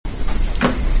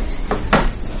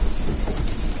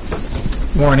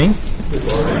Morning. Good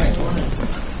morning.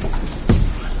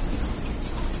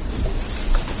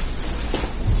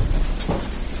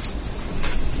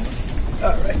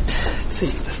 All right. Let's see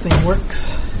if this thing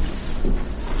works.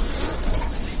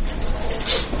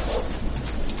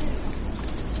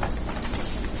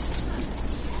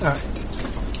 All right.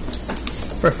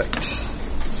 Perfect.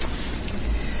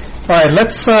 All right.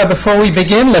 Let's before we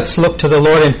begin, let's look to the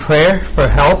Lord in prayer for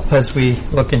help as we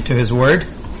look into His Word.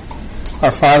 Our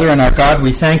Father and our God,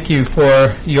 we thank you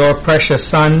for your precious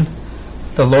Son,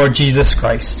 the Lord Jesus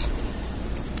Christ.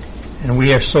 And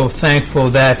we are so thankful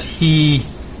that He,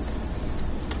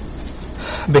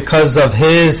 because of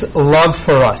His love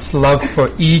for us, love for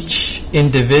each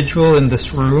individual in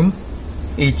this room,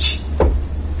 each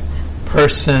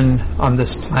person on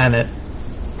this planet,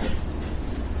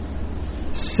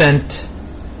 sent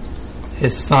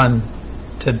His Son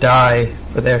to die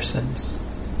for their sins.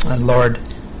 And Lord,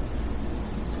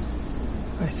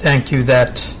 I thank you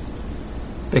that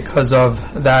because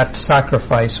of that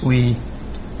sacrifice, we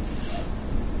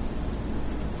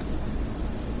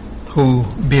who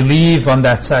believe on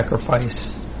that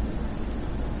sacrifice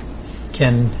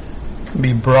can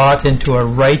be brought into a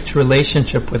right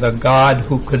relationship with a God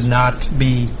who could not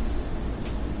be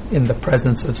in the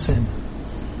presence of sin.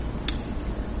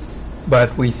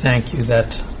 But we thank you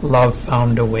that love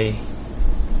found a way.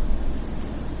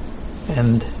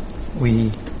 And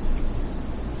we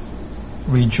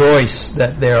rejoice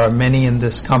that there are many in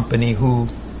this company who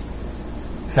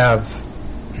have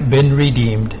been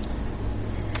redeemed.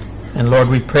 And Lord,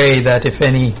 we pray that if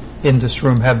any in this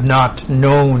room have not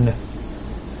known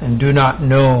and do not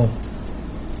know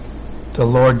the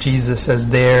Lord Jesus as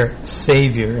their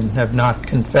Savior and have not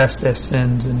confessed their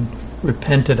sins and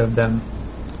repented of them,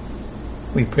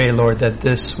 we pray, Lord, that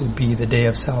this would be the day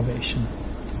of salvation.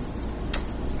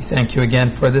 We thank you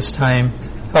again for this time.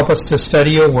 Help us to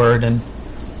study your word and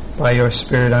by your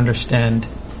Spirit understand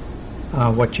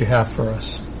what you have for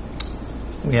us.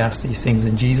 We ask these things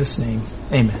in Jesus' name.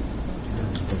 Amen.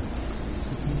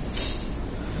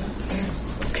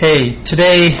 Okay,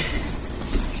 today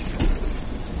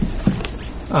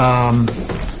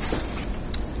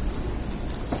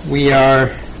we are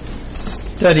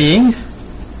studying,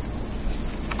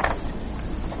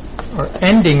 or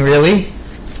ending really,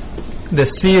 the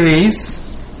series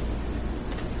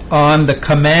on the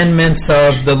commandments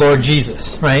of the Lord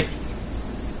Jesus, right?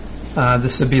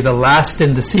 This would be the last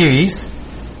in the series,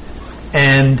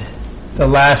 and the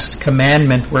last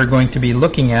commandment we're going to be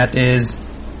looking at is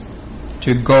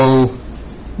to go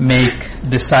make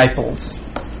disciples.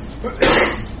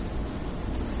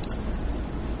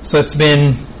 So it's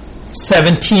been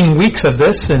 17 weeks of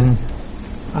this, and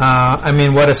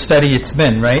what a study it's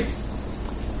been, right?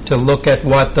 To look at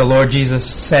what the Lord Jesus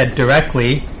said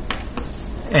directly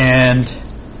and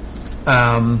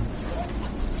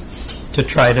to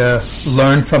try to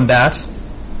learn from that.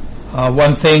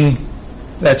 One thing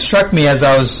that struck me as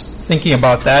I was thinking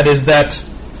about that is that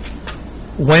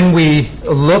when we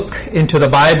look into the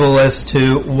Bible as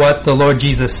to what the Lord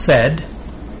Jesus said,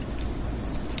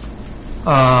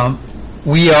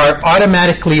 we are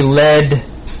automatically led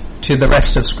to the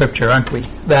rest of Scripture, aren't we?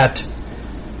 That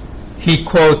He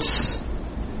quotes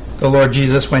the Lord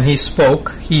Jesus when He spoke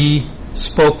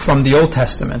from the Old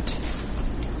Testament.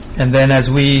 And then as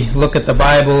we look at the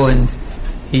Bible and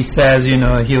He says, He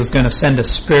was going to send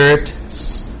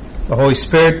the Holy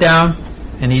Spirit down,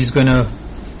 and He's going to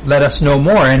let us know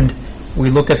more. And we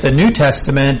look at the New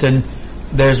Testament and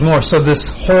there's more. So this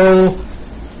whole,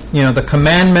 the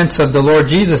commandments of the Lord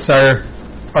Jesus are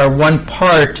one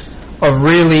part of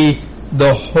really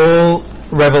the whole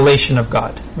revelation of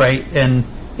God, right? And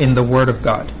in the Word of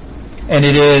God. And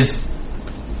it is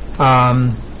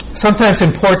sometimes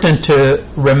important to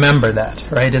remember that,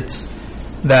 right? It's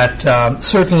that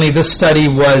certainly this study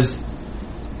was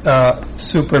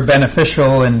super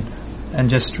beneficial and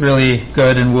just really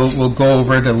good, and we'll go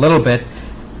over it a little bit.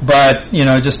 But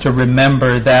just to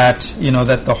remember that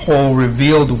that the whole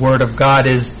revealed Word of God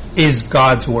is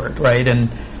God's Word, right?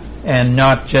 And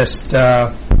not just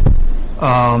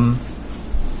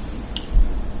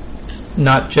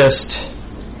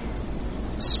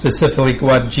specifically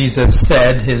what Jesus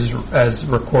said as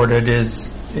recorded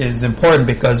is important,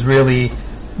 because really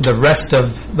the rest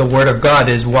of the Word of God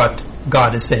is what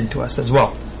God is saying to us as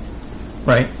well.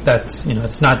 Right? That's,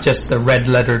 it's not just the red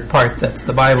lettered part that's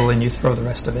the Bible and you throw the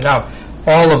rest of it out.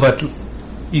 All of it,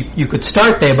 you could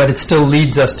start there, but it still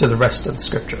leads us to the rest of the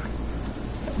Scripture.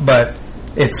 But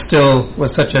it still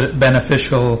was such a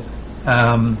beneficial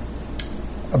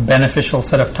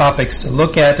set of topics to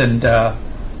look at, and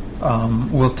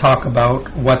we'll talk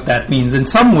about what that means. In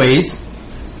some ways,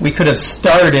 we could have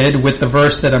started with the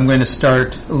verse that I'm going to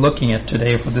start looking at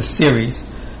today for this series,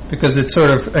 because it sort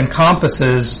of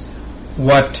encompasses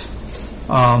what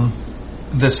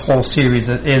this whole series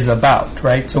is about,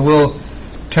 right? So we'll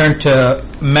turn to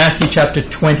Matthew chapter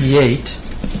 28.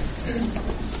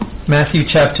 Matthew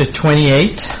chapter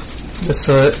 28. This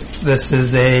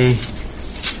is a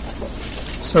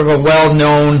sort of a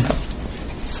well-known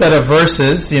set of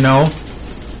verses, you know.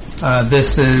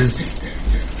 This is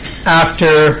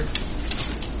after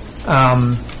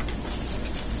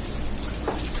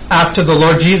the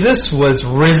Lord Jesus was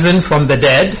risen from the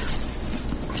dead,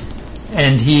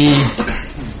 and he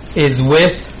is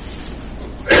with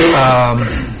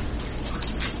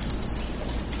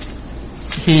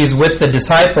he's with the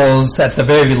disciples at the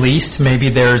very least. Maybe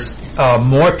there's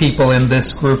more people in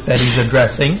this group that he's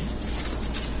addressing.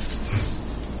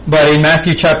 But in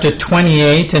Matthew chapter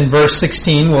 28 and verse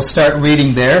 16, we'll start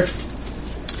reading there.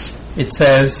 It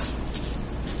says,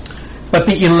 "But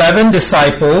the 11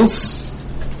 disciples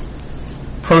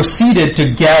proceeded to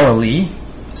Galilee."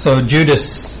 So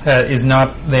Judas is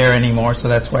not there anymore, so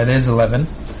that's why there's 11.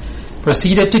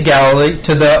 "Proceeded to Galilee,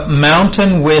 to the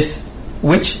mountain with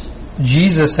which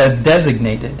Jesus had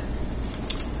designated.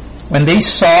 When they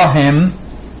saw him,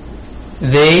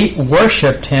 they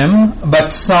worshipped him,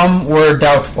 but some were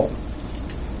doubtful.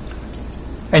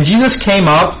 And Jesus came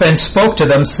up and spoke to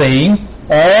them, saying,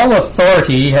 'All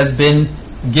authority has been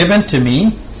given to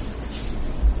me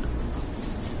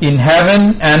in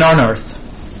heaven and on earth.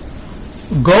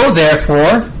 Go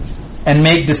therefore and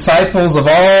make disciples of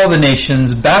all the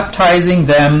nations, baptizing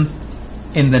them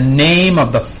in the name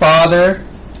of the Father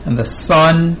and the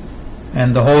Son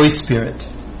and the Holy Spirit,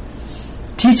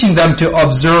 teaching them to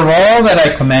observe all that I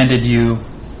commanded you.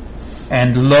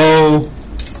 And lo,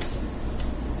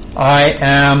 I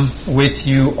am with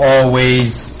you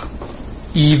always,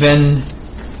 even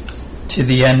to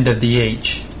the end of the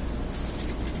age.'"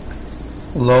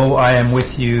 Lo, I am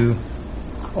with you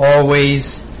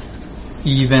always,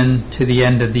 even to the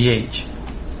end of the age.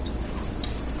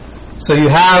 So you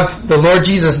have the Lord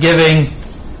Jesus giving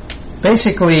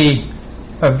basically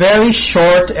a very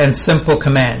short and simple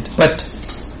command. But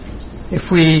if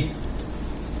we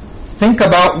think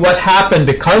about what happened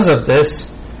because of this,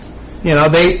 you know,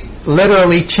 they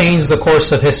literally changed the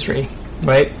course of history,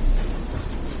 right?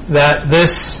 That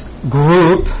this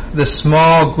group, this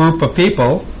small group of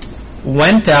people,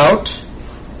 went out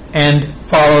and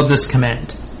followed this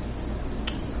command.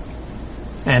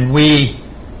 And we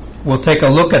will take a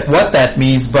look at what that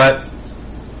means, but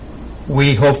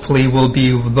we hopefully will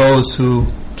be those who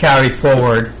carry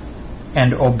forward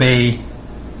and obey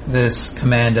this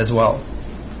command as well.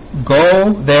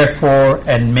 "Go, therefore,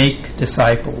 and make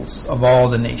disciples of all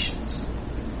the nations."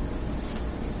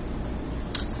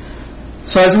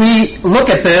 So as we look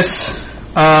at this,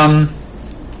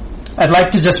 I'd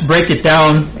like to just break it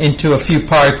down into a few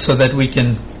parts so that we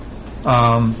can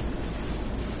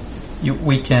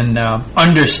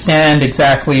understand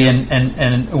exactly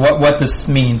and what this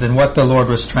means and what the Lord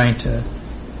was trying to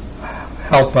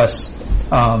help us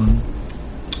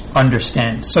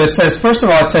understand. So it says, first of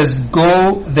all, it says,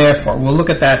 "Go therefore." We'll look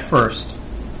at that first,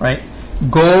 right?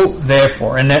 Go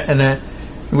therefore. And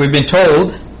we've been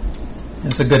told,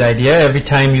 it's a good idea, every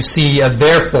time you see a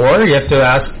therefore, you have to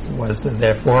ask, what is the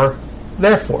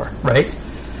therefore, right?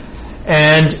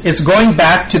 And it's going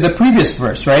back to the previous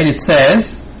verse, right? It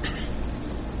says,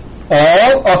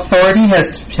 "All authority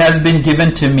has been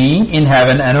given to me in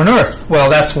heaven and on earth." Well,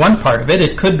 that's one part of it.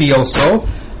 It could be also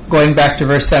going back to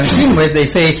verse 17, where they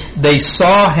say they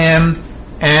saw him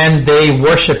and they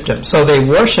worshipped him. So they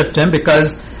worshipped him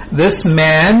because this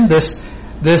man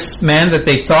that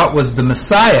they thought was the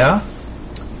Messiah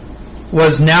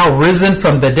was now risen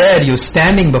from the dead. He was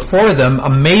standing before them.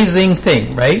 Amazing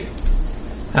thing, right?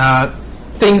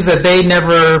 Things that they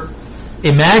never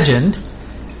imagined.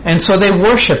 And so they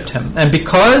worshipped him. And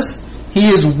because he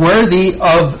is worthy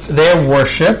of their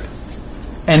worship,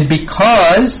 and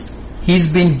because he's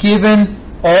been given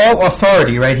all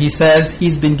authority, right? He says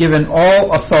he's been given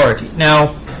all authority.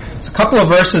 Now, it's a couple of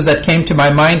verses that came to my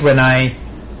mind when I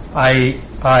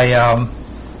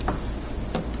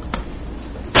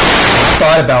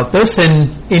thought about this.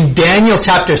 In Daniel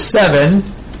chapter 7,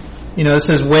 you know, this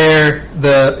is where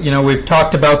we've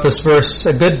talked about this verse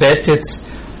a good bit. It's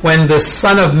when the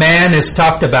Son of Man is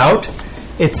talked about.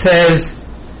 It says,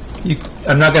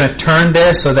 I'm not going to turn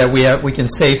there so that we can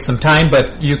save some time,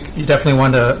 but you definitely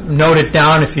want to note it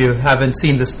down if you haven't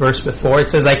seen this verse before. It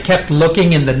says, "I kept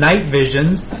looking in the night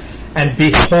visions, and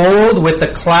behold, with the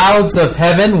clouds of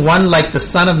heaven, one like the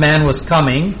Son of Man was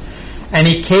coming, and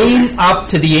he came up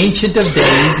to the Ancient of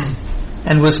Days,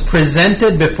 and was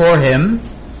presented before him,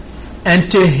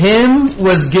 and to him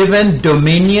was given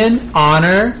dominion,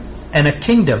 honor, and a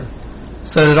kingdom,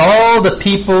 so that all the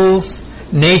peoples,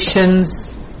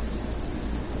 nations,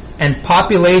 and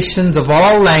populations of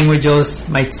all languages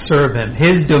might serve him.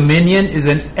 His dominion is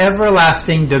an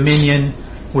everlasting dominion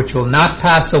which will not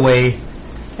pass away,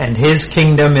 and his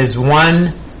kingdom is one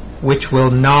which will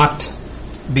not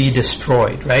be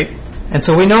destroyed, right? And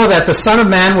so we know that the Son of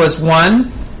Man was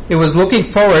one. It was looking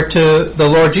forward to the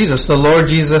Lord Jesus. The Lord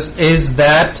Jesus is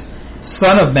that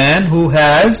Son of Man who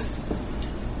has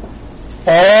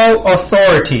all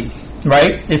authority,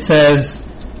 right? It says,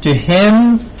 to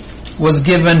him was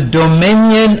given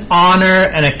dominion, honor,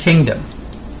 and a kingdom,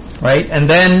 right? And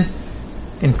then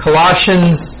in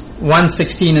Colossians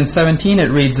 1:16 and 17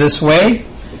 it reads this way,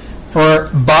 for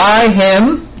by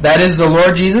him, that is the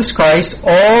Lord Jesus Christ,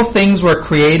 all things were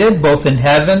created, both in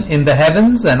heaven, in the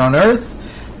heavens and on earth,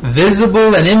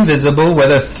 visible and invisible,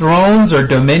 whether thrones or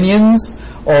dominions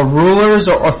or rulers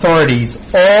or authorities.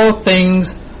 All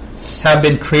things have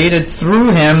been created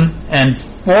through him and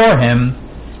for him.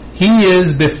 He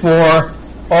is before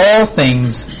all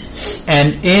things,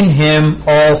 and in him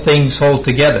all things hold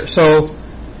together. So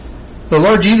the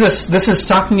Lord Jesus, this is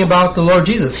talking about the Lord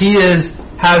Jesus. He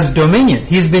has dominion.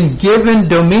 He's been given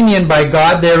dominion by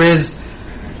God. There's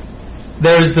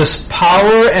this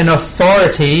power and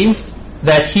authority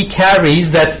that he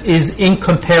carries that is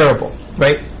incomparable,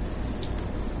 right?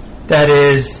 That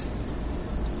is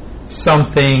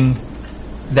something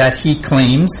that he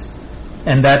claims,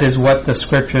 and that is what the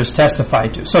scriptures testify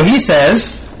to. So he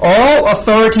says, all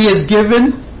authority has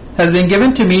been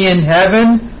given to me in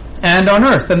heaven and on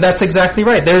earth. And that's exactly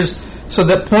right. So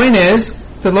the point is,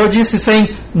 the Lord Jesus is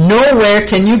saying, nowhere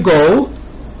can you go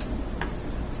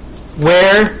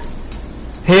where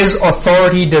his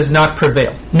authority does not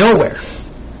prevail. Nowhere.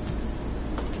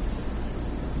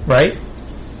 Right?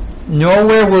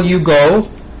 Nowhere will you go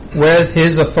where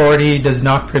his authority does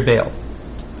not prevail.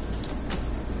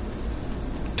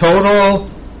 Total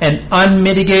and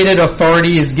unmitigated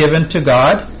authority is given to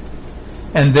God,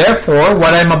 and therefore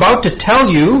what I'm about to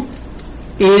tell you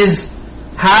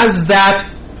has that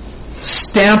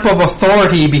stamp of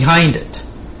authority behind it.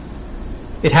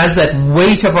 It has that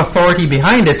weight of authority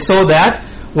behind it, so that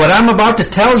what I'm about to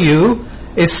tell you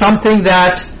is something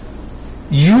that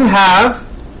you have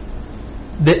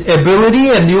the ability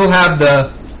and you'll have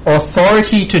the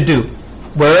authority to do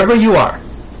wherever you are.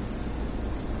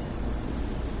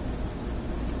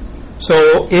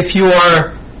 So if you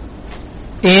are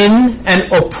in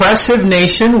an oppressive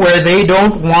nation where they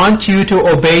don't want you to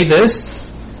obey this,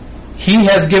 he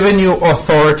has given you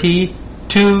authority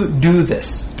to do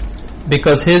this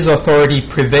because his authority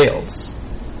prevails.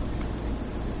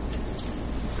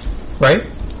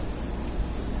 Right?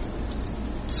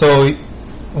 So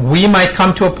we might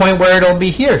come to a point where it'll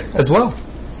be here as well.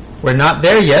 We're not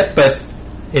there yet, but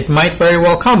it might very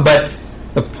well come. But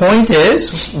the point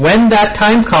is, when that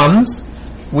time comes,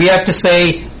 we have to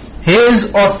say,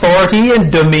 his authority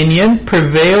and dominion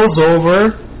prevails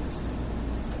over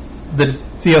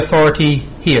the authority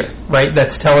here, right?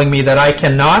 That's telling me that I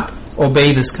cannot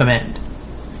obey this command.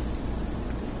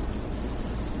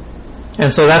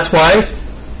 And so that's why,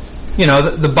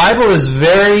 the Bible is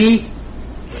very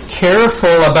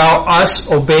careful about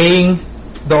us obeying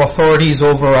the authorities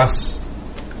over us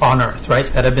on earth, right?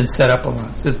 That have been set up on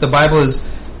us. The Bible is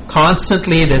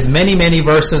constantly, there's many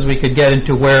verses we could get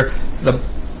into where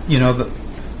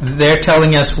they're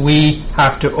telling us we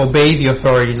have to obey the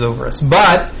authorities over us.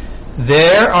 But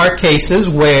there are cases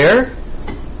where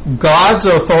God's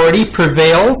authority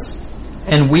prevails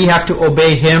and we have to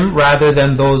obey him rather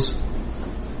than those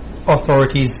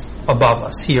authorities above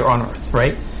us here on earth,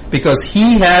 right? Because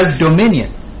he has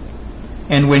dominion.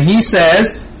 And when he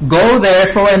says, go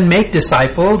therefore and make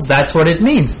disciples, that's what it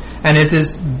means. And it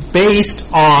is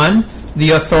based on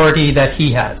the authority that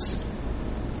he has.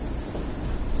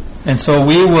 And so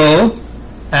we will,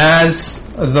 as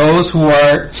those who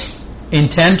are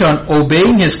intent on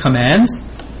obeying his commands,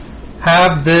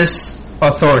 have this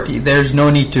authority. There's no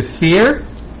need to fear.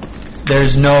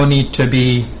 There's no need to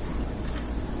be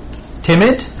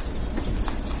timid.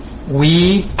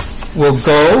 We will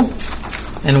go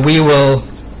and we will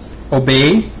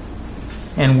obey,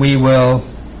 and we will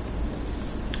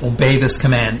obey this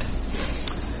command.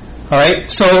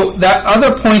 Alright, so that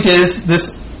other point is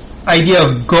this idea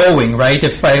of going, right?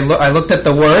 If I looked at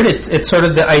the word, it's sort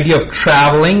of the idea of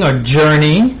traveling or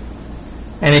journeying,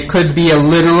 and it could be a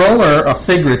literal or a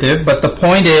figurative, but the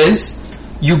point is,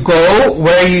 you go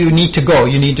where you need to go.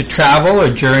 You need to travel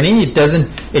or journey.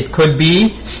 It could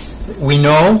be, we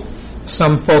know,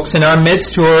 some folks in our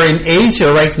midst who are in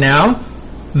Asia right now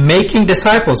making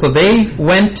disciples. So they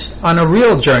went on a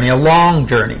real journey, a long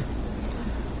journey.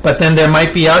 But then there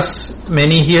might be us,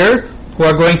 many here, who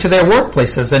are going to their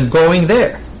workplaces and going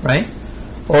there, right?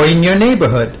 Or in your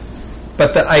neighborhood.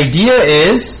 But the idea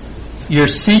is you're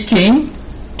seeking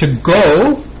to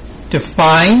go to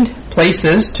find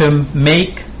places to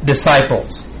make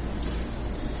disciples.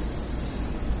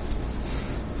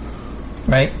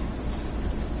 Right?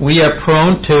 We are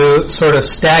prone to sort of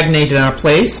stagnate in our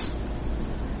place,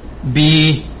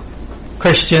 be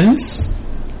Christians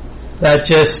that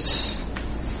just,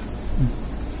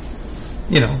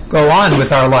 go on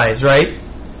with our lives, right?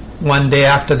 One day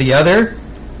after the other.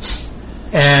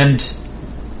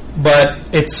 But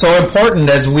it's so important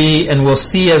we'll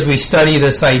see as we study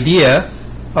this idea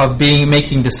of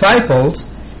making disciples,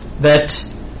 that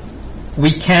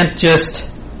we can't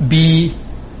just be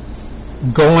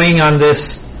going on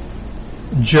this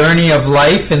journey of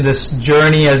life, in this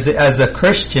journey as a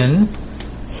Christian,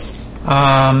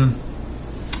 and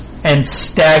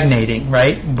stagnating,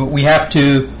 right? But we have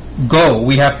to go.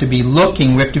 We have to be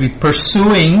looking. We have to be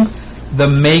pursuing the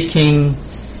making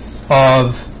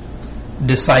of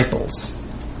disciples.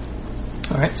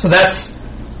 All right. So that's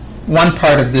one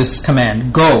part of this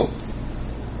command. Go.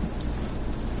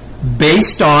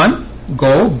 Based on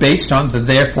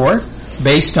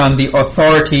the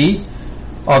authority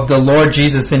of the Lord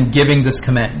Jesus in giving this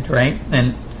command, right?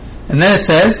 And then it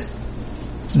says,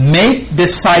 make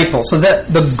disciples. So that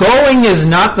the going is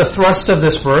not the thrust of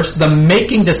this verse. The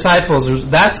making disciples,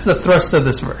 that's the thrust of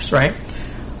this verse, right?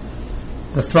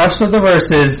 The thrust of the verse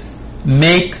is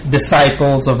make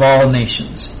disciples of all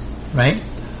nations, right?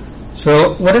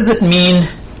 So what does it mean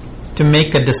to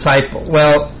make a disciple?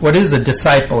 Well, what is a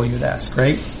disciple, you'd ask,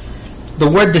 right? The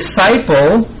word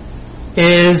disciple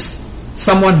is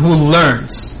someone who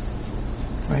learns,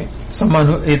 right? Someone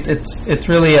who it's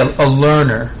really a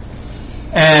learner,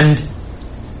 and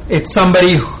it's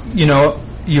somebody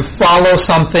you follow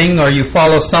something or you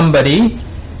follow somebody,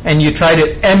 and you try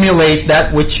to emulate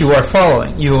that which you are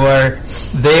following.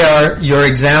 They are your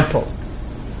example,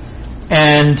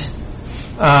 and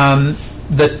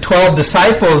the 12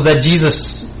 disciples that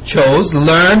Jesus chose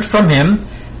learned from him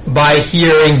by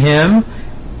hearing him,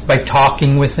 by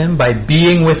talking with him, by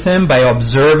being with him, by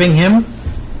observing him.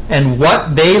 And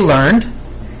what they learned,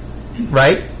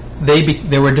 right,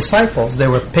 they were disciples. They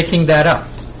were picking that up.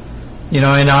 In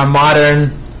our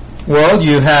modern world,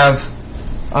 you have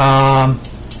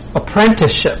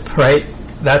apprenticeship, right?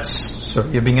 That's sort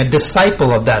of, you're being a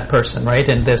disciple of that person, right?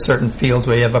 And there's certain fields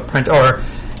where you have or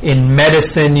in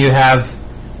medicine you have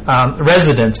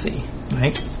residency,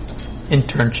 right?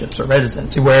 Internships or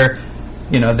residency, where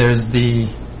there's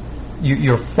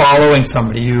you're following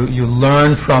somebody. You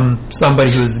learn from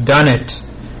somebody who's done it,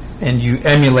 and you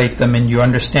emulate them, and you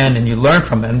understand, and you learn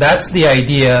from them. That's the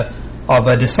idea of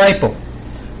a disciple.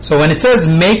 So when it says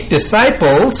make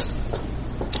disciples,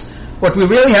 what we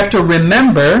really have to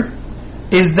remember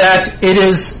is that it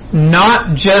is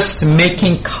not just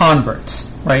making converts,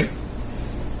 right?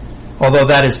 Although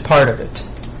that is part of it.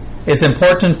 It's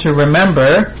important to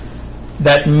remember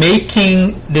that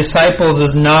making disciples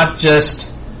is not just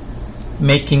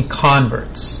making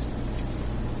converts.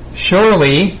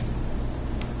 Surely,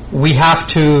 we have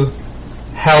to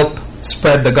help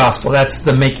spread the gospel. That's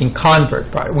the making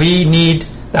convert part.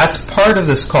 That's part of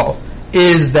this call,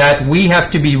 is that we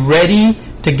have to be ready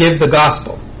to give the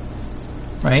gospel,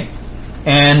 right?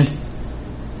 And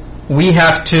we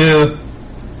have to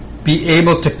be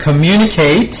able to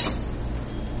communicate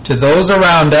to those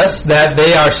around us that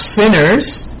they are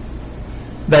sinners,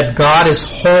 that God is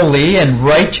holy and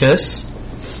righteous,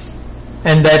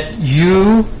 and that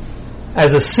you,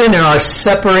 as a sinner, are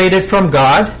separated from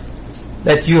God,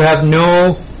 that you have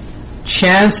no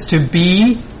chance to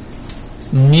be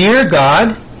near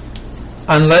God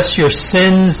unless your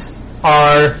sins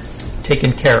are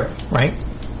taken care of, right?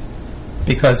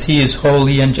 Because He is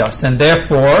holy and just. And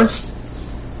therefore,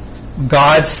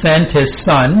 God sent His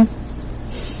Son,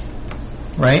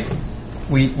 right?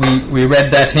 We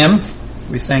read that hymn.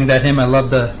 We sang that hymn. I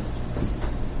love the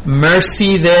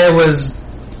mercy there was...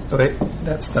 wait,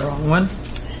 that's the wrong one.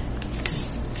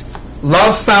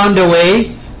 Love found a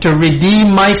way to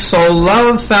redeem my soul.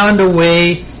 Love found a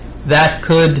way that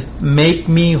could make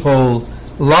me whole.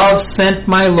 Love sent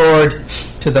my Lord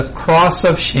to the cross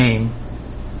of shame.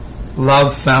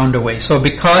 Love found a way. So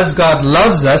because God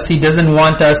loves us, He doesn't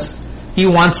want us, He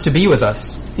wants to be with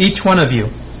us. Each one of you.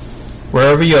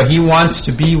 Wherever you are, He wants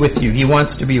to be with you. He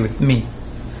wants to be with me.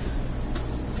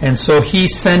 And so He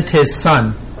sent His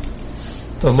Son,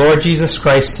 the Lord Jesus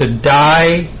Christ, to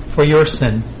die for your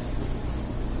sin,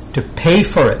 to pay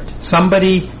for it.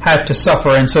 Somebody had to suffer,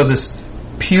 and so this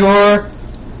pure,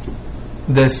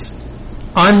 this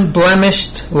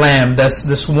unblemished lamb,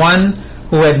 this one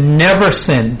who had never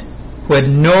sinned, who had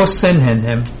no sin in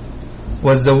him,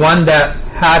 was the one that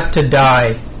had to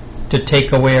die to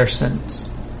take away our sins.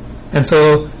 And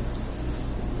so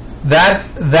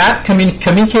that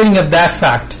communicating of that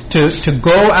fact, to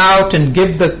go out and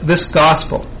give this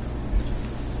gospel,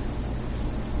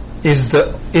 is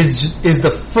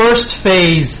the first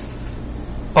phase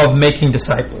of making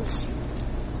disciples,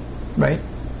 right?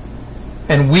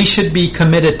 And we should be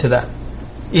committed to that.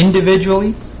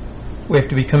 Individually, we have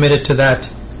to be committed to that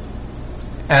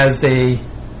as a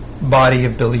body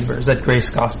of believers at Grace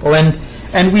Gospel.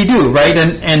 And we do, right?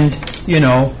 And you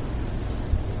know,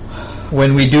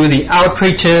 when we do the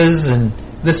outreaches, and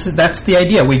that's the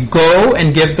idea. We go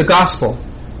and give the gospel.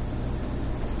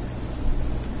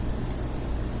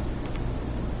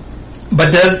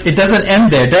 But it doesn't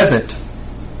end there, does it?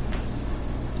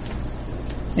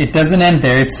 It doesn't end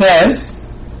there. It says,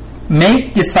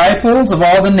 make disciples of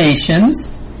all the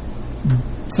nations.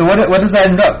 So what does that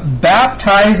end up?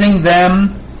 Baptizing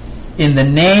them in the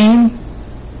name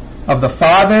of the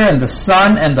Father and the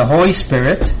Son and the Holy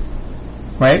Spirit.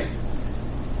 Right?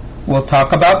 We'll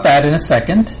talk about that in a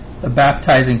second, the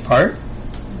baptizing part.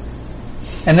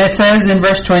 And it says in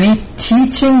verse 20,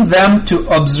 teaching them to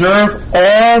observe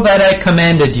all that I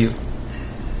commanded you.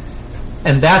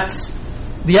 And that's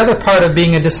the other part of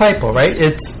being a disciple, right?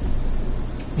 It's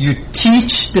you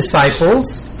teach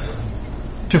disciples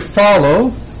to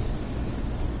follow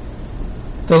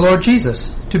the Lord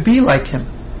Jesus, to be like Him.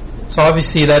 So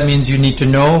obviously that means you need to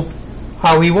know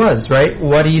how He was, right?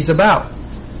 What He's about.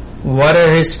 What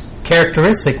are His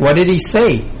characteristics? What did He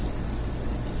say?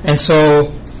 And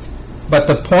so, but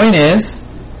the point is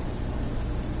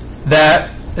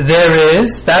that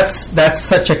that's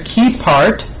such a key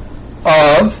part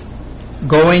of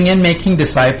going and making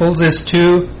disciples, is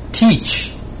to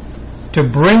teach, to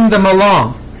bring them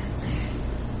along.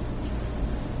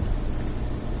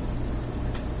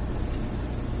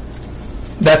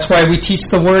 That's why we teach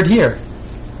the Word here.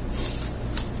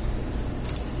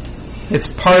 It's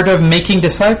part of making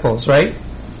disciples, right?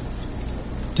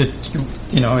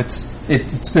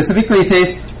 It specifically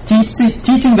says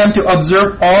teaching them to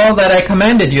observe all that I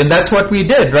commanded you, and that's what we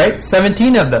did, right?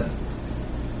 17 of them,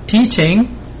 teaching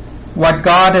what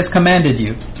God has commanded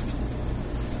you.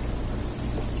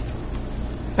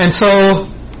 And so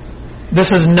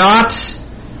this is not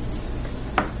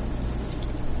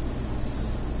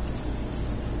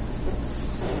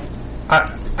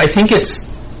I think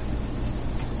it's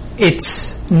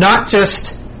not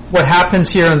just what happens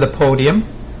here on the podium.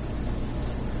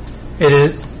 It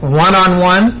is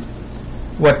one-on-one.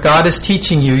 What God is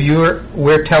teaching you,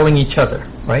 we're telling each other,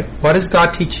 right? What is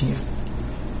God teaching you?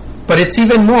 But it's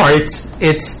even more.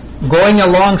 It's going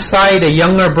alongside a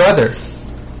younger brother,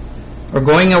 or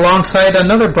going alongside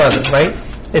another brother, right?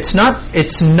 It's not.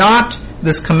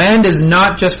 This command is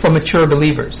not just for mature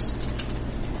believers.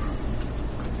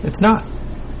 It's not.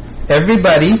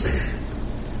 Everybody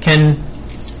can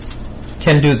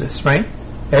do this, right?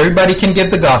 Everybody can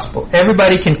give the gospel.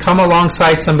 Everybody can come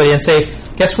alongside somebody and say,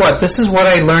 guess what? This is what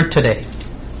I learned today.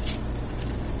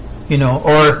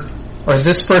 Or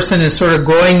this person is sort of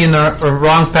going in a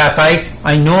wrong path.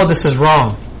 I know this is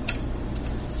wrong.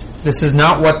 This is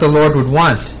not what the Lord would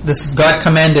want. God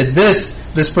commanded this.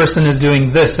 This person is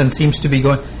doing this and seems to be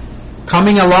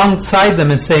coming alongside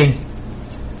them and saying,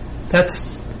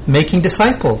 that's making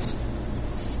disciples.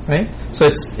 Right? So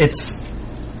it's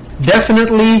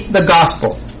definitely the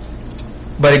gospel,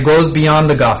 but it goes beyond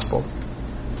the gospel.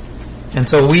 And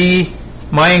so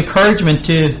my encouragement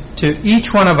to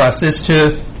each one of us is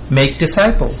to make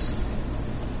disciples,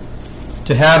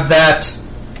 to have that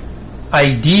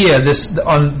idea,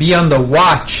 be on the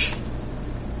watch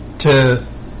to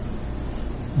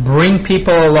bring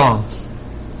people along.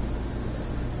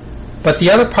 But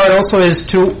the other part also is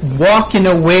to walk in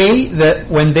a way that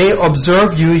when they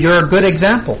observe you, you're a good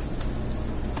example.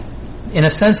 In a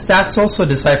sense, that's also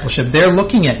discipleship. They're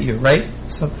looking at you, right?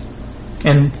 So,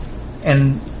 and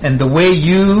the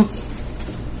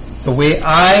way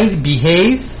I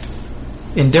behave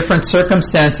in different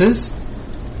circumstances,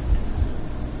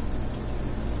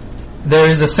 there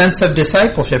is a sense of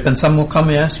discipleship, and some will come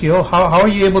and ask you, how are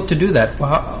you able to do that?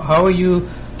 Why are you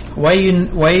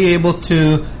able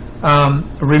to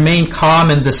remain calm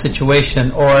in this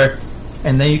situation?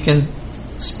 And then you can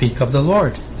speak of the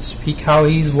Lord, speak how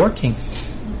He's working.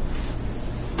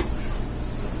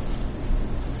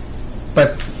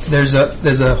 But there's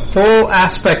a whole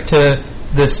aspect to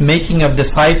this making of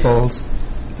disciples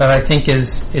that I think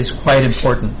is quite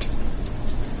important.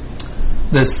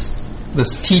 This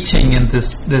teaching and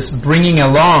this bringing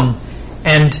along,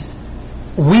 and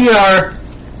we are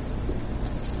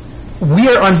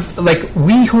on, like,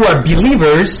 we who are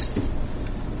believers,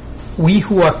 we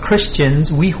who are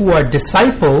Christians, we who are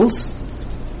disciples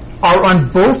are on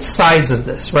both sides of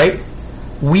this, right?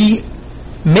 We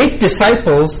make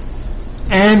disciples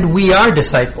and we are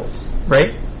disciples,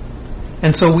 right?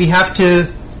 And so we have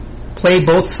to play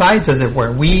both sides, as it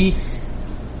were. We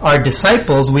are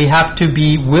disciples. We have to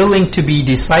be willing to be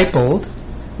discipled.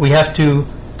 We have to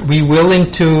be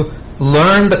willing to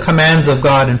learn the commands of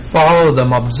God and follow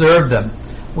them, observe them.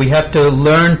 We have to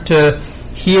learn to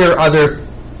hear other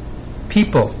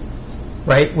people,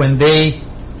 right, when they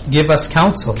give us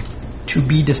counsel, to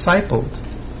be discipled.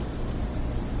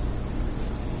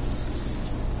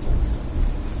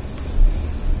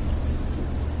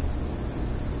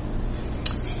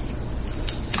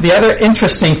 The other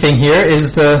interesting thing here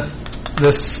is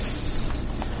this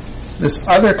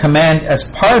other command as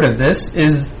part of this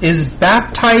is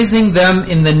baptizing them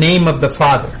in the name of the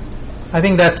Father. I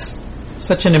think that's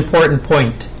such an important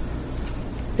point.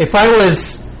 If I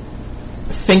was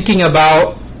thinking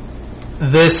about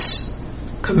this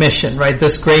commission, right,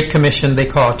 this great commission they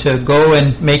call to go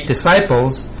and make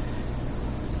disciples,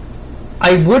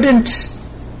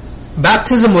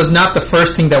 baptism was not the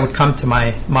first thing that would come to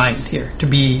my mind here to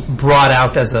be brought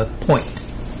out as a point.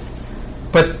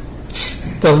 But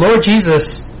the Lord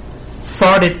Jesus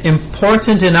thought it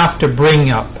important enough to bring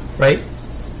up, right?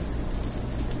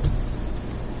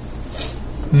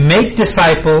 Make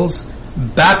disciples,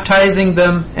 baptizing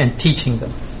them and teaching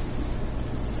them.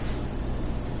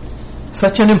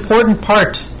 Such an important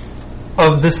part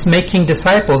of this making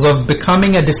disciples, of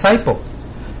becoming a disciple,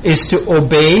 is to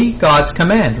obey God's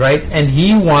command, right? And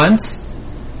He wants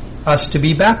us to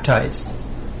be baptized.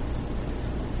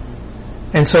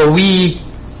 And so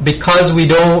because we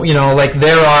don't,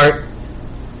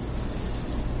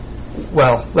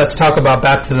 let's talk about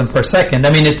baptism for a second.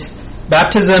 I mean,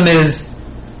 baptism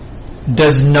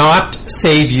does not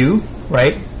save you,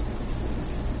 right?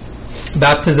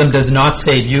 Baptism does not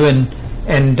save you,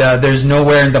 and there's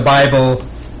nowhere in the Bible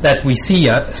that we see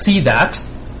that.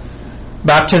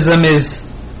 Baptism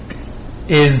does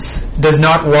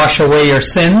not wash away your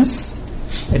sins.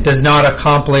 It does not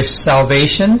accomplish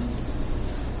salvation.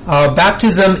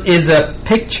 Baptism is a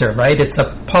picture, right? It's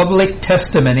a public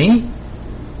testimony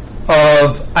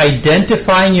of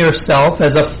identifying yourself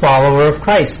as a follower of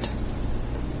Christ.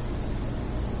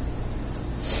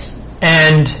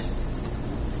 And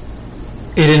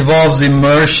it involves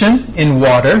immersion in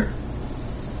water.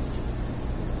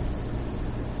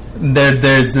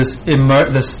 There's this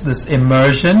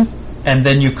immersion, and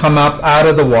then you come up out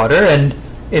of the water, and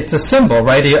it's a symbol,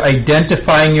 right? You're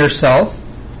identifying yourself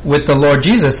with the Lord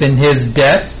Jesus in His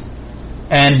death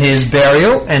and His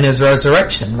burial and His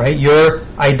resurrection, right? You're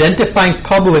identifying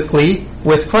publicly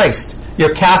with Christ.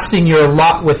 You're casting your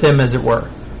lot with Him, as it were.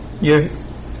 You're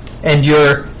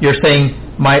saying,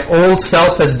 my old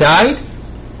self has died.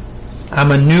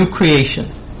 I'm a new creation.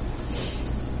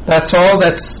 That's all.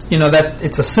 That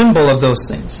it's a symbol of those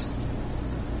things.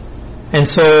 And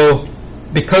so,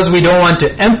 because we don't want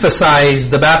to emphasize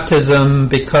the baptism,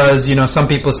 because some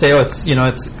people say,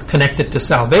 it's connected to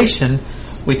salvation,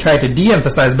 we try to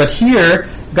de-emphasize. But here,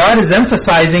 God is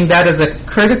emphasizing that as a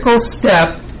critical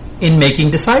step in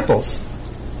making disciples.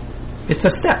 It's a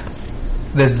step.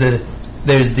 There's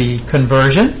the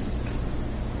conversion,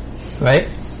 right?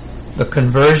 The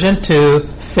conversion to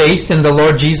faith in the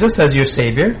Lord Jesus as your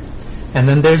Savior. And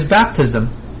then there's baptism,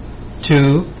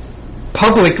 to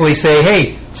publicly say,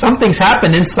 hey, something's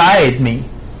happened inside me.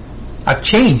 I've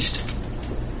changed.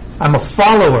 I'm a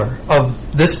follower of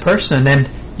this person, and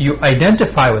you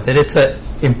identify with it. It's an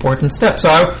important step. So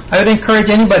I would encourage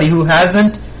anybody who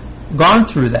hasn't gone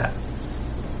through that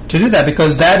to do that,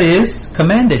 because that is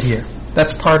commanded here.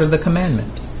 That's part of the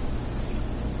commandment.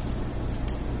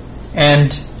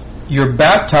 And you're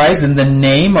baptized in the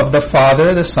name of the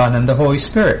Father, the Son, and the Holy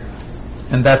Spirit.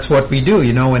 And that's what we do.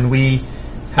 When we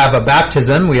have a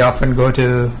baptism, we often go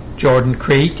to Jordan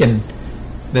Creek, and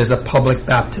there's a public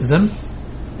baptism,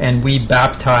 and we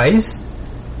baptize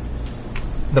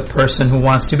the person who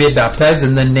wants to be baptized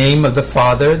in the name of the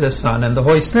Father, the Son, and the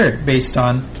Holy Spirit, based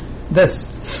on this.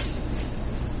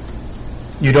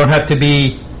 You don't have to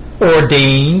be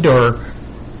ordained or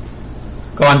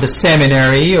gone to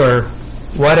seminary or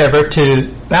whatever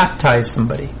to baptize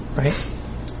somebody, right?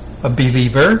 A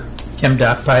believer can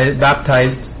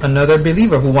baptize another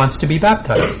believer who wants to be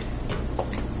baptized.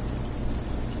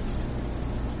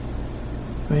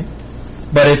 right?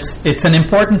 But it's an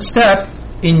important step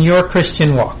in your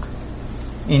Christian walk,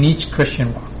 in each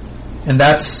Christian walk. And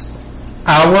that's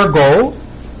our goal,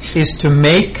 is to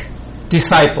make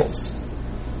disciples.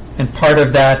 And part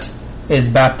of that is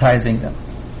baptizing them.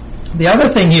 The other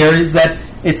thing here is that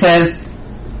it says,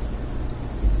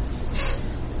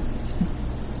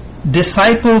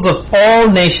 disciples of all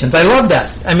nations. I love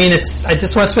that. I mean, I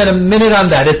just want to spend a minute on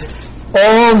that. It's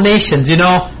all nations. You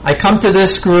know, I come to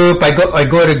this group, I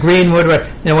go to Greenwood,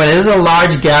 when it is a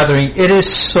large gathering, it is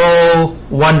so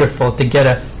wonderful to get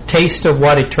a taste of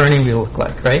what eternity will look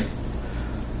like, right?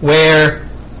 Where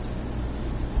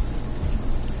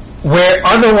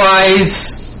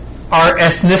otherwise our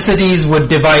ethnicities would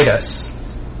divide us,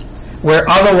 where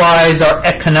otherwise our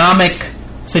economic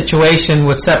situation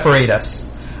would separate us,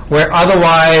 where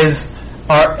otherwise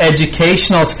our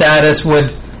educational status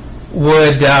would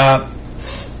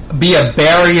be a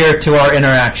barrier to our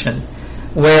interaction,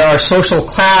 where our social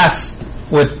class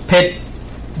would pit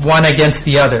one against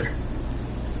the other.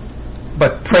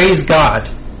 But praise God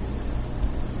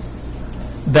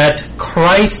that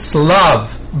Christ's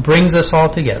love brings us all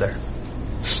together,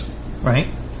 right?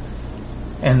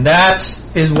 And that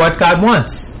is what God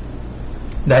wants,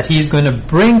 that He's going to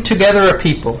bring together a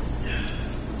people,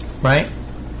 right?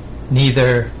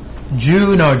 Neither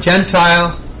Jew nor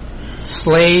Gentile,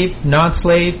 slave,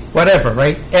 non-slave, whatever,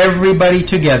 right? Everybody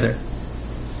together.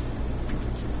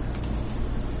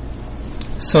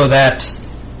 So that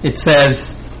it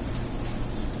says,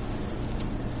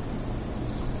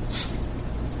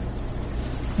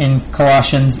 in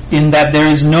Colossians, in that there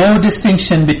is no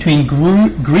distinction between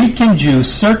Greek and Jew,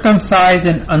 circumcised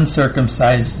and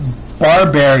uncircumcised,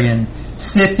 barbarian,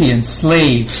 Scythian,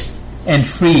 slave, and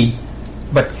free,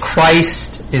 but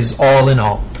Christ is all in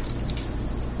all.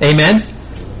 Amen?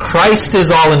 Christ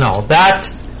is all in all. That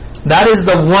is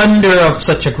the wonder of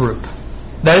such a group.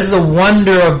 That is the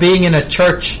wonder of being in a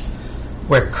church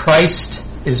where Christ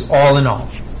is all in all.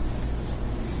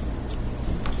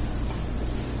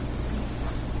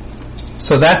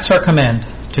 So that's our command,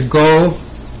 to go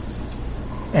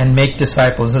and make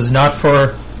disciples. This is not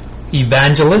for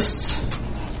evangelists.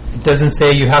 It doesn't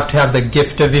say you have to have the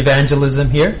gift of evangelism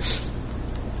here.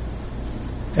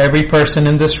 Every person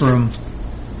in this room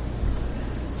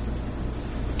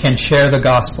can share the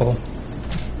gospel.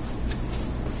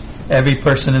 Every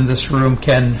person in this room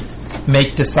can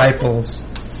make disciples.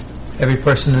 Every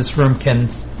person in this room can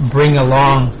bring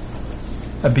along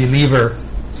a believer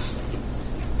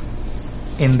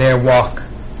in their walk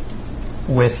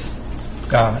with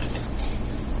God.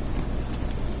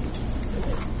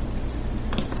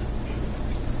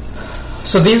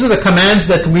 So these are the commands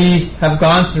that we have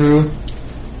gone through.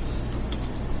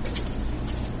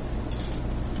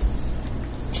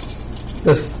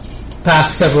 The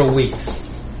past several weeks,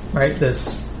 right?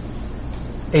 There's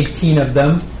 18 of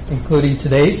them, including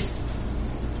today's.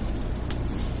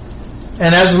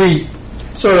 And as we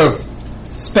sort of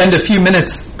spend a few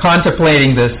minutes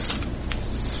contemplating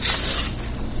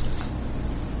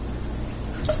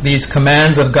these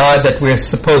commands of God that we're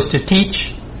supposed to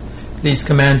teach, these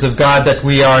commands of God that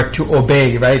we are to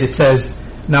obey, right? It says,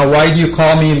 now why do you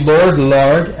call me Lord,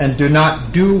 Lord, and do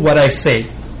not do what I say?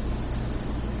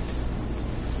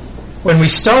 When we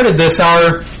started this,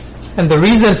 and the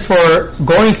reason for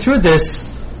going through this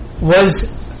was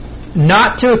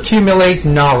not to accumulate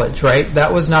knowledge, right?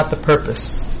 That was not the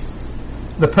purpose.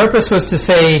 The purpose was to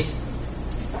say,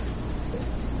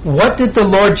 what did the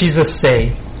Lord Jesus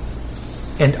say?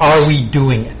 And are we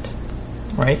doing it?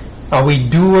 Right? Are we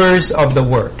doers of the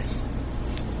word?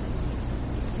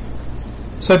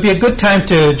 So it'd be a good time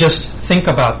to just think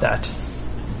about that.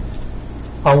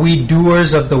 Are we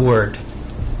doers of the word?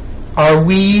 Are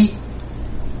we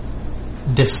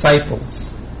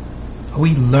disciples? Are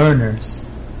we learners?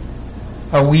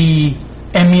 Are we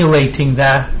emulating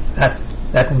that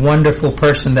wonderful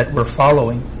person that we're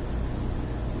following?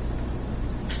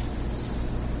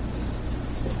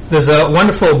 There's a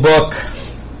wonderful book.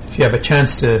 If you have a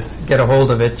chance to get a hold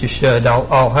of it, you should.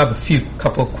 I'll have a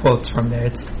couple quotes from there.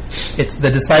 It's the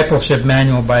Discipleship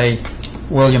Manual by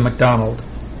William MacDonald.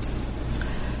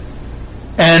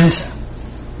 And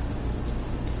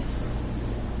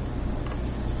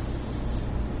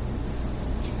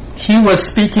he was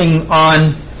speaking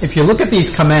on, if you look at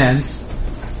these commands,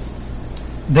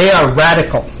 they are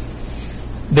radical.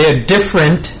 They are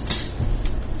different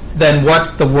than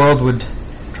what the world would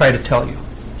try to tell you.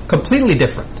 Completely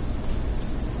different.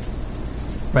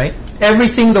 Right?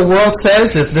 Everything the world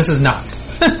says, this is not.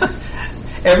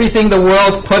 Everything the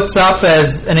world puts up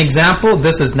as an example,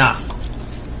 this is not.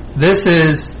 This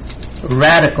is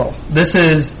radical. This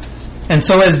is And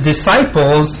so as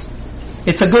disciples,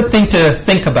 it's a good thing to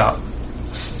think about.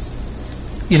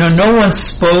 You know, no one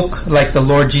spoke like the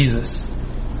Lord Jesus.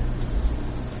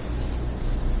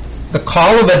 The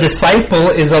call of a disciple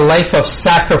is a life of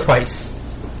sacrifice.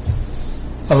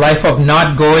 A life of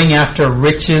not going after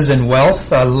riches and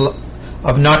wealth,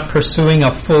 of not pursuing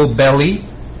a full belly,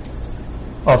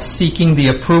 of seeking the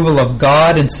approval of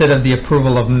God instead of the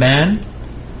approval of man,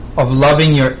 of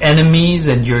loving your enemies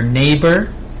and your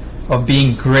neighbor, of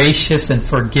being gracious and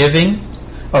forgiving,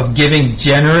 of giving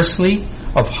generously,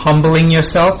 of humbling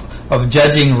yourself, of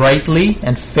judging rightly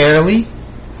and fairly.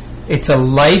 It's a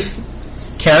life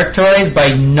characterized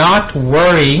by not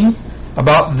worrying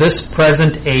about this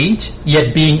present age,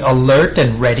 yet being alert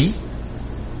and ready,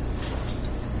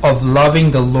 of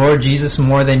loving the Lord Jesus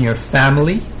more than your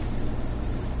family,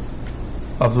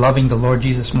 of loving the Lord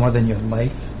Jesus more than your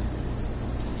life.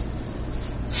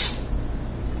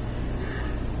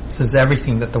 This is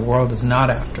everything that the world is not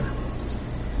after.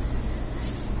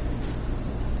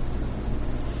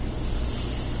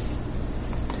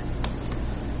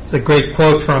 It's a great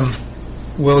quote from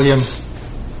William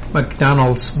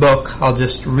MacDonald's book. I'll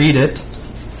just read it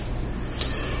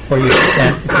for you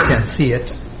if you can't see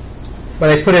it. But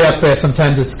I put it up there.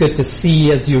 Sometimes it's good to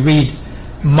see as you read.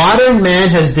 Modern man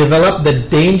has developed the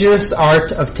dangerous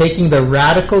art of taking the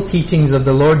radical teachings of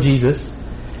the Lord Jesus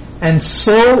and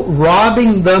so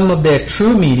robbing them of their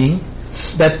true meaning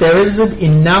that there isn't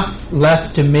enough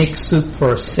left to make soup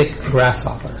for a sick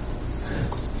grasshopper.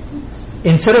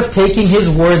 Instead of taking his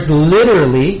words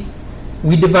literally,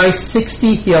 we devise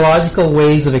 60 theological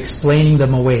ways of explaining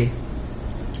them away.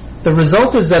 The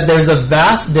result is that there's a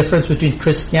vast difference between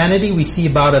Christianity we see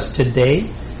about us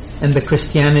today and the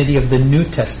Christianity of the New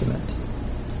Testament.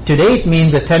 Today it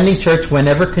means attending church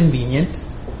whenever convenient,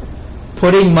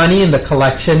 putting money in the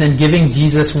collection and giving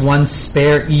Jesus one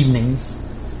spare evenings.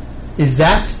 Is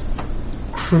that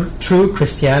true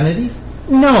Christianity?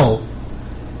 No.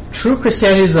 True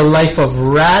Christianity is a life of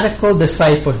radical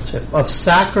discipleship, of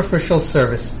sacrificial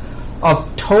service,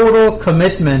 of total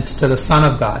commitment to the Son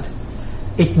of God.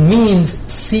 It means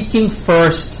seeking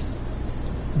first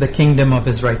the kingdom of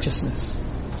His righteousness.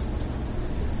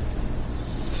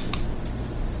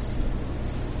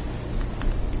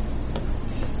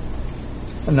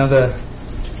 Another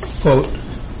quote.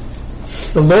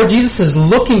 The Lord Jesus is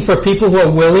looking for people who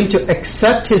are willing to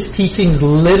accept His teachings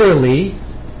literally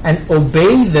and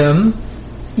obey them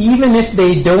even if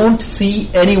they don't see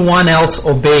anyone else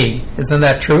obey. Isn't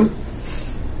that true?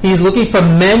 He's looking for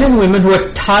men and women who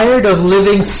are tired of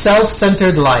living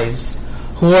self-centered lives,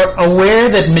 who are aware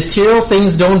that material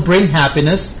things don't bring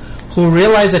happiness, who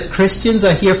realize that Christians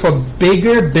are here for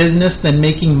bigger business than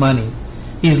making money.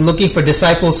 He's looking for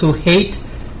disciples who hate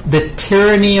the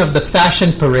tyranny of the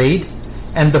fashion parade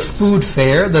and the food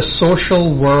fair, the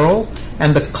social whirl,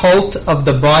 and the cult of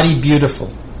the body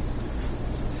beautiful.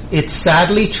 It's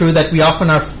sadly true that we often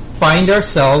find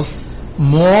ourselves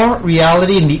more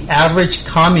reality in the average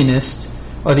communist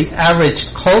or the average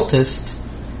cultist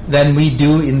than we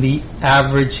do in the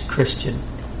average Christian.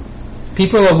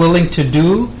 People are willing to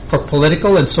do for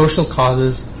political and social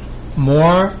causes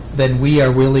more than we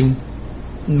are willing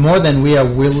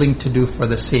to do for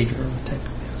the Savior.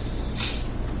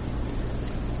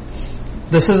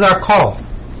 This is our call.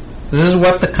 This is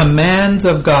what the commands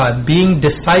of God, being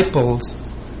disciples,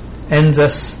 ends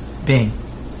us being.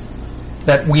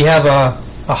 That we have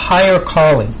a higher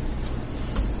calling.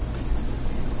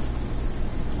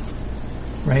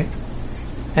 Right?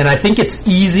 And I think it's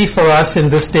easy for us in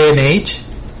this day and age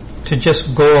to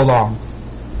just go along.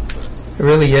 It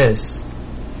really is.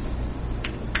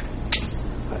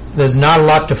 There's not a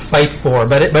lot to fight for,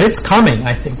 but it's coming,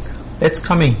 I think. It's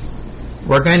coming.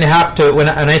 We're going to have to, when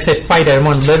I say fight, I don't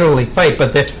want literally fight,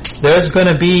 but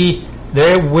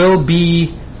there will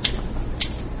be,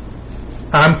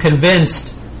 I'm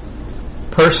convinced,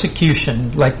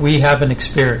 persecution like we haven't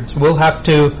experienced. We'll have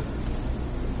to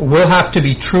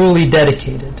be truly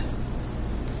dedicated.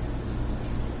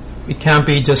 We can't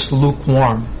be just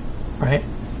lukewarm, right?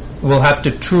 We'll have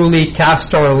to truly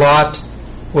cast our lot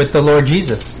with the Lord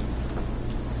Jesus.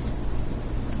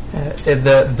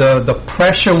 The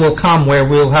pressure will come where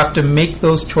we'll have to make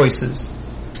those choices.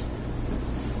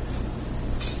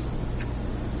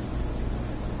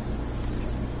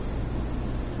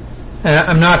 And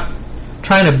I'm not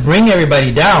trying to bring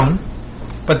everybody down,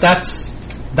 but that's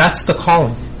the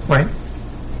calling, right?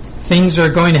 Things are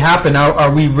going to happen.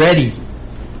 Are we ready?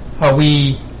 Are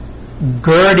we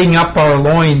girding up our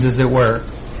loins, as it were?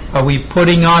 Are we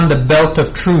putting on the belt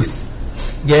of truth,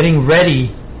 getting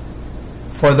ready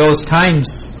for those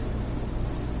times?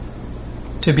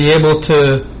 to be able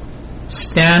to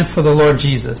stand for the Lord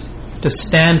Jesus, to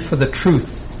stand for the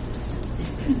truth.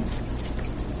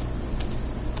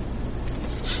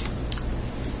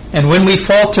 And when we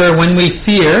falter, when we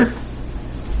fear,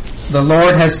 the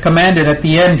Lord has commanded at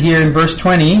the end here in verse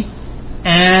 20,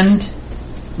 and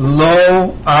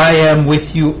lo, I am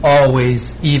with you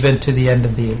always, even to the end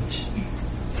of the age.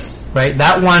 Right?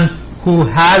 That one who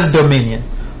has dominion,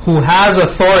 who has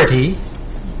authority,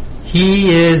 he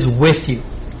is with you.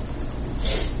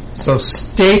 So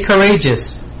stay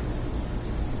courageous.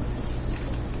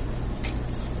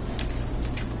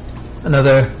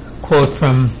 Another quote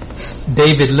from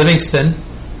David Livingstone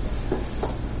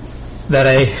that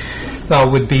I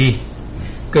thought would be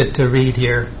good to read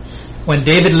here. When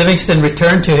David Livingstone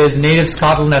returned to his native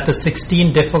Scotland after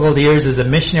 16 difficult years as a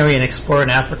missionary and explorer in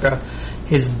Africa,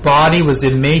 his body was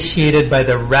emaciated by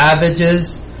the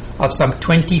ravages of some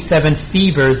 27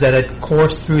 fevers that had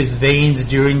coursed through his veins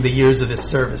during the years of his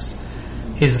service.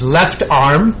 His left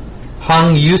arm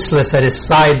hung useless at his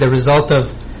side, the result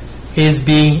of his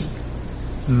being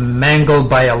mangled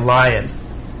by a lion.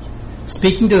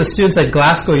 Speaking to the students at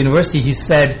Glasgow University, he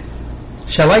said,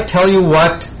 "Shall I tell you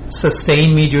what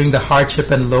sustained me during the hardship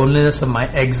and loneliness of my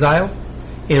exile?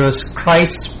 It was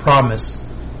Christ's promise,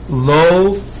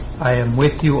 'Lo, I am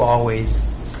with you always,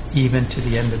 even to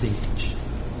the end of the age.'"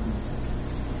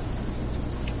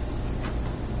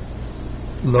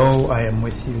 Lo, I am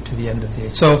with you to the end of the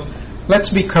age. So let's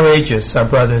be courageous, our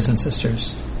brothers and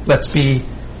sisters. Let's be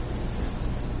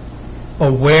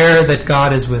aware that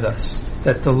God is with us,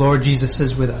 that the Lord Jesus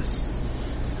is with us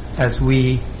as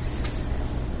we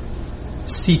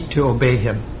seek to obey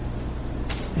Him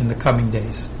in the coming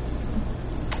days.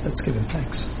 Let's give Him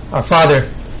thanks. Our Father,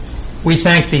 we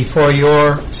thank Thee for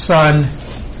Your Son,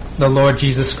 the Lord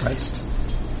Jesus Christ.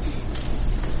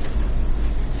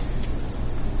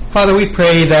 Father, we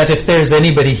pray that if there's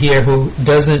anybody here who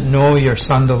doesn't know Your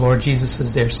Son, the Lord Jesus,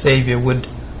 as their Savior, would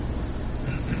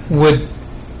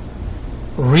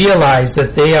realize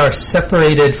that they are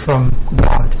separated from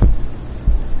God,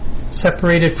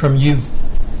 separated from You,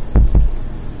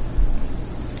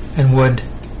 and would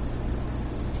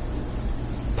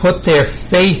put their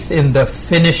faith in the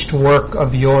finished work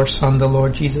of Your Son, the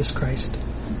Lord Jesus Christ,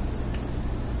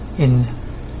 in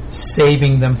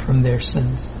saving them from their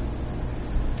sins.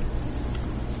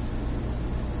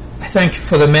 I thank You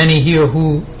for the many here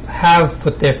who have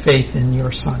put their faith in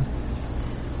Your Son,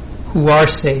 who are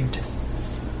saved,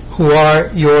 who are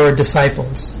Your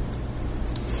disciples.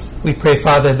 We pray,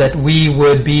 Father, that we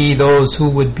would be those who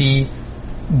would be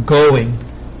going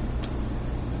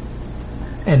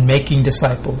and making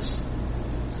disciples.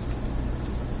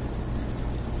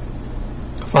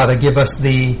 Father, give us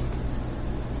the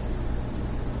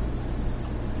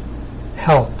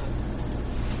help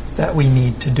that we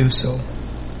need to do so.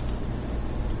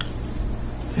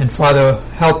 And Father,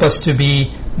 help us to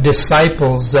be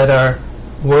disciples that are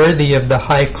worthy of the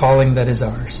high calling that is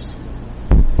ours.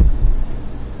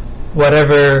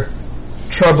 Whatever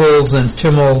troubles and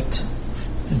tumult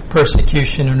and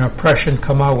persecution and oppression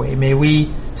come our way, may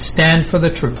we stand for the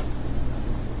truth,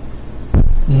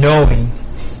 knowing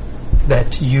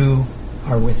that You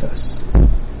are with us.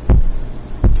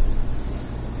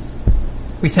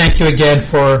 We thank You again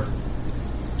for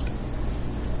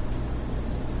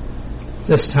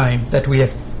this time that we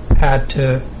have had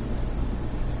to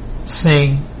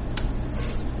sing,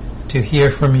 to hear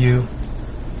from You.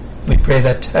 We pray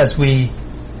that as we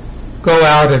go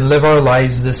out and live our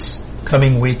lives this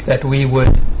coming week, that we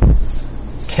would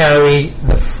carry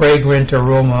the fragrant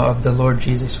aroma of the Lord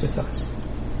Jesus with us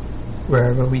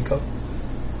wherever we go.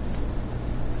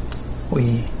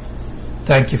 We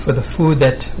thank You for the food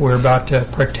that we're about to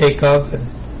partake of, and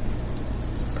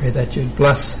pray that You'd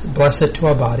bless it to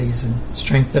our bodies and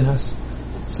strengthen us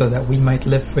so that we might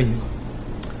live for You.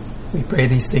 We pray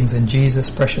these things in Jesus'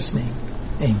 precious name.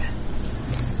 Amen.